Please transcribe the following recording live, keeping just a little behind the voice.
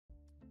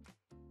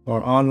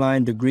Are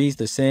online degrees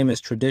the same as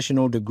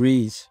traditional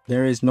degrees?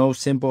 There is no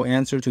simple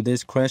answer to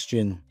this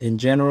question. In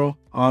general,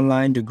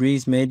 online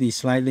degrees may be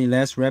slightly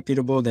less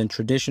reputable than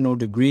traditional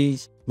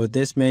degrees, but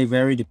this may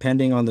vary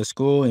depending on the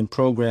school and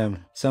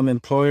program. Some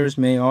employers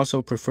may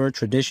also prefer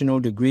traditional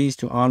degrees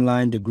to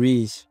online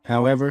degrees.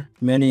 However,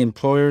 many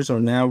employers are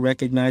now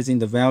recognizing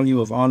the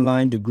value of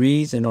online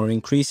degrees and are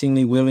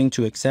increasingly willing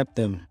to accept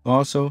them.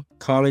 Also,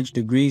 college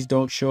degrees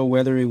don't show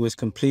whether it was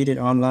completed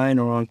online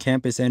or on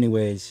campus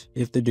anyways.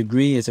 If the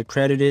degree is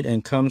accredited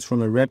and comes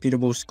from a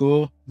reputable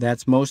school,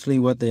 that's mostly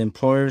what the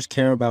employers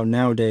care about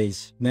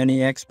nowadays.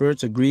 Many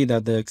experts agree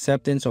that the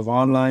acceptance of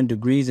online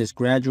degrees is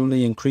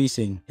gradually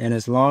increasing, and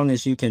as long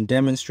as you can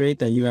demonstrate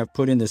that you have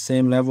put in the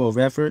same level of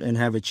effort and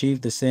have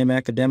achieved the same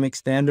academic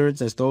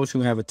standards as those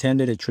who have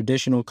attended a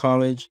traditional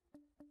college,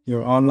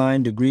 your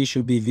online degree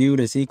should be viewed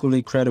as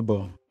equally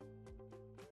credible.